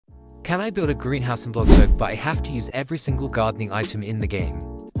Can I build a greenhouse in Bloxburg, but I have to use every single gardening item in the game?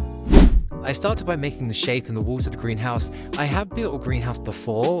 I started by making the shape and the walls of the greenhouse. I have built a greenhouse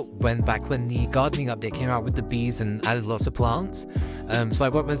before, back when the gardening update came out with the bees and added lots of plants. So I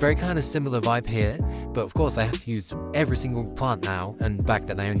went with a very kind of similar vibe here, but of course I have to use every single plant now, and back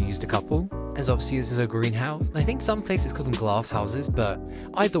then I only used a couple, as obviously this is a greenhouse. I think some places call them glass houses, but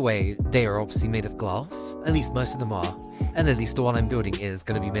either way, they are obviously made of glass. At least most of them are, and at least the one I'm building is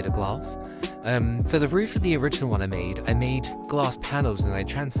going to be made of glass. For the roof of the original one I made glass panels and I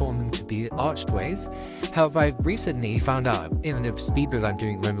transformed them to be archways. However, I recently found out in a speed build I'm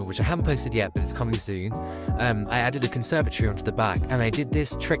doing at the moment, which I haven't posted yet, but it's coming soon. I added a conservatory onto the back, and I did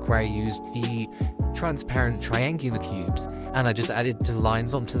this trick where I used the transparent triangular cubes, and I just added the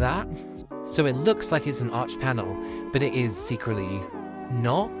lines onto that. So it looks like it's an arch panel, but it is secretly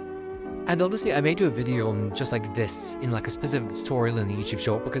not. And honestly, I may do a video on just like this in like a specific tutorial in the YouTube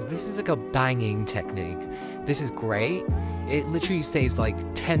short, because this is like a banging technique. This is great. It literally saves like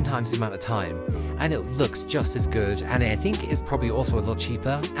 10 times the amount of time, and it looks just as good, and I think it is probably also a lot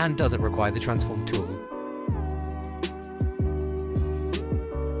cheaper and doesn't require the transform tool.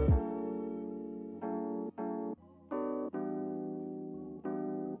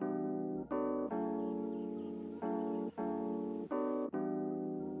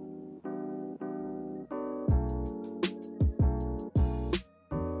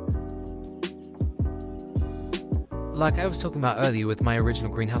 Like I was talking about earlier with my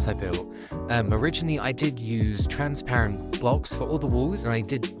original greenhouse I built, originally I did use transparent blocks for all the walls, and I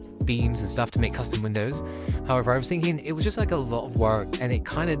did beams and stuff to make custom windows. However, I was thinking it was just like a lot of work, and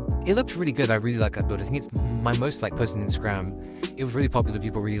it looked really good. I really like that build. I think it's my most liked post on Instagram. It was really popular,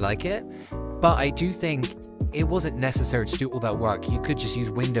 people really like it. But I do think it wasn't necessary to do all that work. You could just use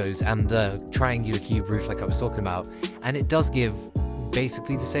windows and the triangular cube roof like I was talking about, and it does give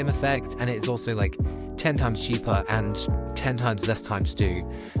basically the same effect, and it's also like 10 times cheaper and 10 times less time to do.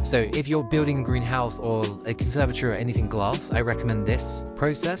 So if you're building a greenhouse or a conservatory or anything glass, I recommend this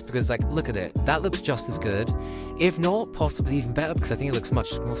process, because like, look at it, that looks just as good, if not possibly even better, because I think it looks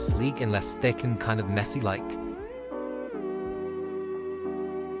much more sleek and less thick and kind of messy like.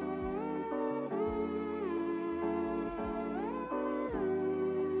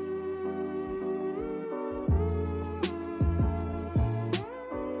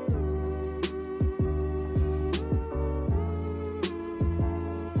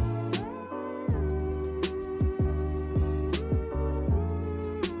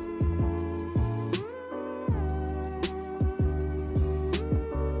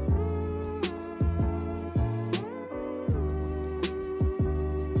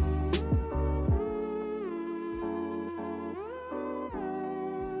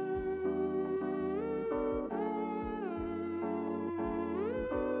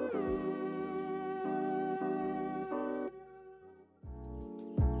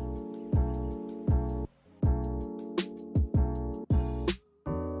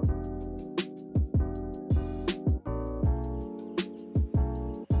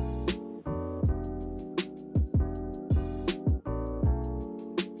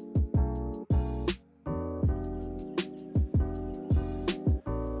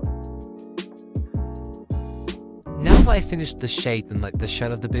 Now that I finished the shape and like the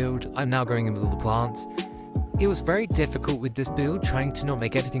shell of the build, I'm now going in with all the plants. It was very difficult with this build, trying to not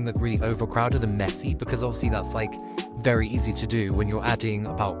make everything look really overcrowded and messy, because obviously that's like very easy to do when you're adding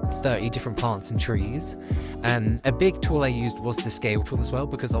about 30 different plants and trees. And a big tool I used was the scale tool as well,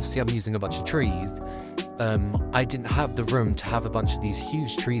 because obviously I'm using a bunch of trees. I didn't have the room to have a bunch of these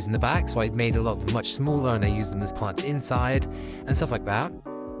huge trees in the back, so I made a lot of them much smaller, and I used them as plants inside and stuff like that.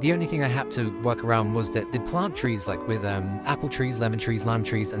 The only thing I had to work around was that the plant trees, like with apple trees, lemon trees, lime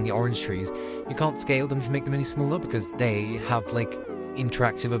trees, and the orange trees, you can't scale them to make them any smaller, because they have like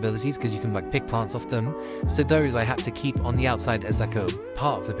interactive abilities, because you can like pick plants off them. So those I had to keep on the outside as like a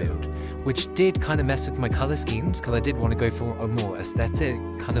part of the build, which did kind of mess with my color schemes, because I did want to go for a more aesthetic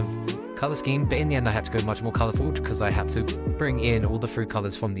kind of color scheme, but in the end I had to go much more colorful, because I had to bring in all the fruit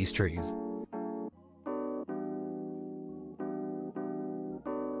colors from these trees.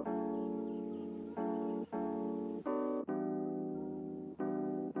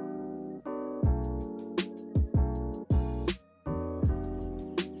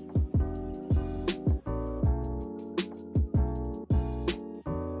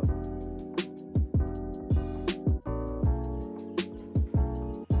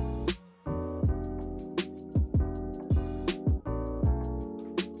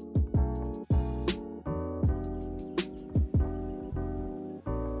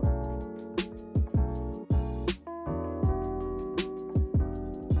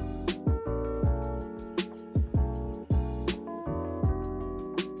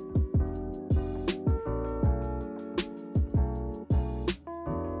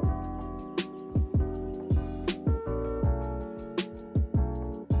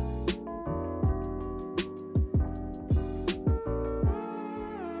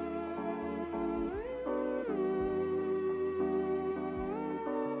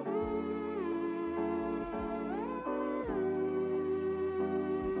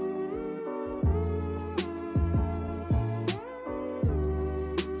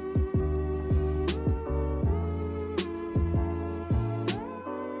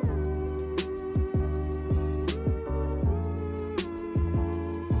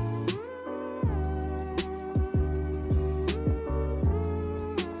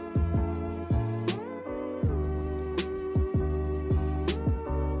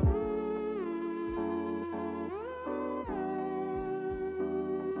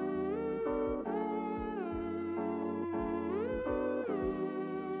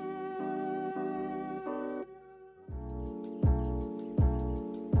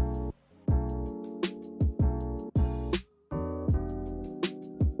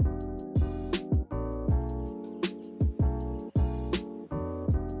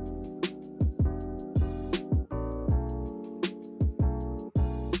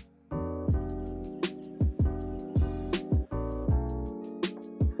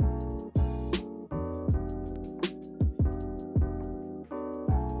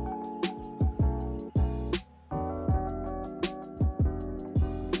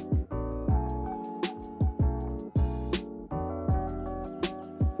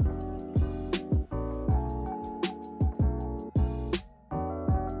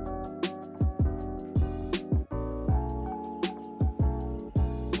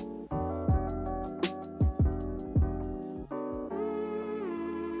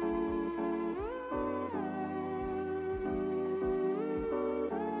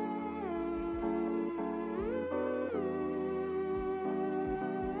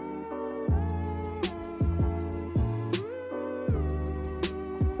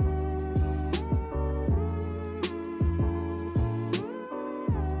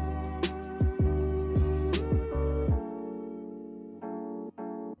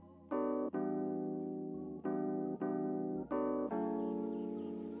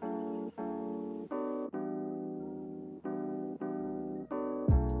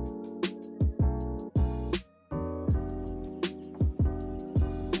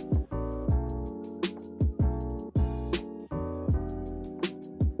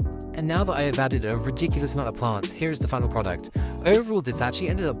 And now that I have added a ridiculous amount of plants, here's the final product. Overall, this actually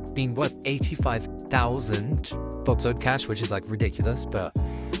ended up being worth 85,000 Bloxburg cash, which is like ridiculous, but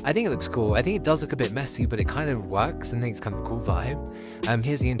I think it looks cool. I think it does look a bit messy, but it kind of works, and I think it's kind of a cool vibe.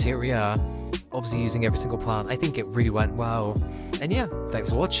 Here's the interior, obviously using every single plant. I think it really went well. And yeah, thanks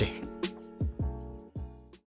for watching.